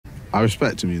I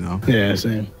respect him, you know. Yeah,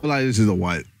 same. But like, this is a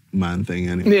white man thing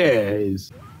anyway. Yeah, it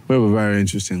is. We have a very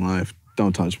interesting life.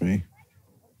 Don't touch me.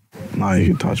 No, you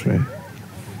can touch me.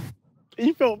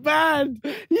 You felt bad.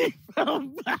 You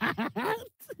felt bad.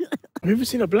 Have you ever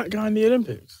seen a black guy in the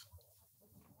Olympics?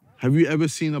 Have you ever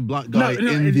seen a black guy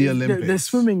in the Olympics? The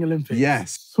swimming Olympics.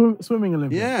 Yes. Swimming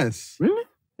Olympics. Yes. Really?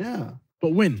 Yeah.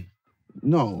 But when?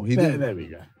 No, he didn't. There we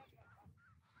go.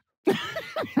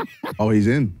 Oh, he's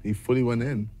in. He fully went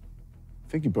in. I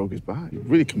think he broke his back. He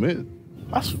really committed.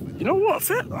 That's, you know what?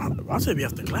 Fair. I'd say we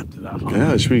have to clap to that.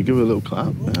 Yeah, should we give it a little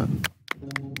clap? Yeah.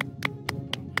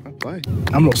 Play.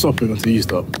 I'm not stopping until you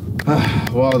stop.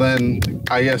 Well, then,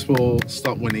 I guess we'll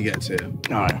stop when he gets here.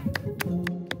 All right.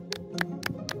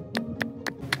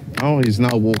 Oh, he's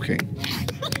now walking.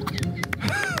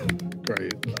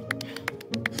 Great.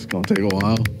 It's gonna take a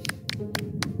while.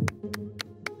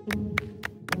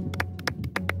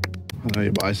 I know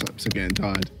your biceps are getting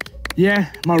tired.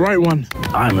 Yeah, my right one.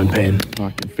 I'm in pain.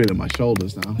 I can feel it in my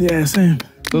shoulders now. Yeah, same.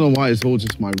 Don't know why it's all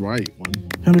just my right one.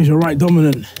 That means you're right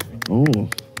dominant. Oh,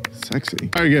 sexy.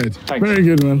 Very good. Thanks. Very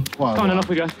good, man. Wow. Come on, off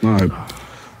we go. No.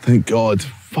 Thank God.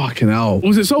 Fucking hell.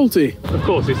 Was it salty? Of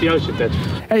course, it's the ocean, Dad.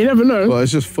 Hey, you never know. Well,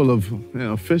 it's just full of,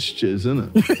 fish jizz,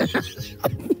 isn't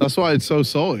it? That's why it's so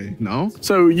salty, no?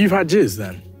 So you've had jizz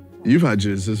then? You've had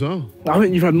jizz as well. I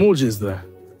think you've had more jizz there.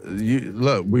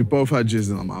 Look, we both had jizz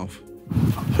in our mouth.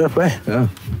 Fair play. Yeah.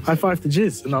 High five to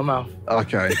jizz in our mouth.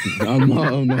 Okay, I'm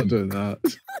not doing that.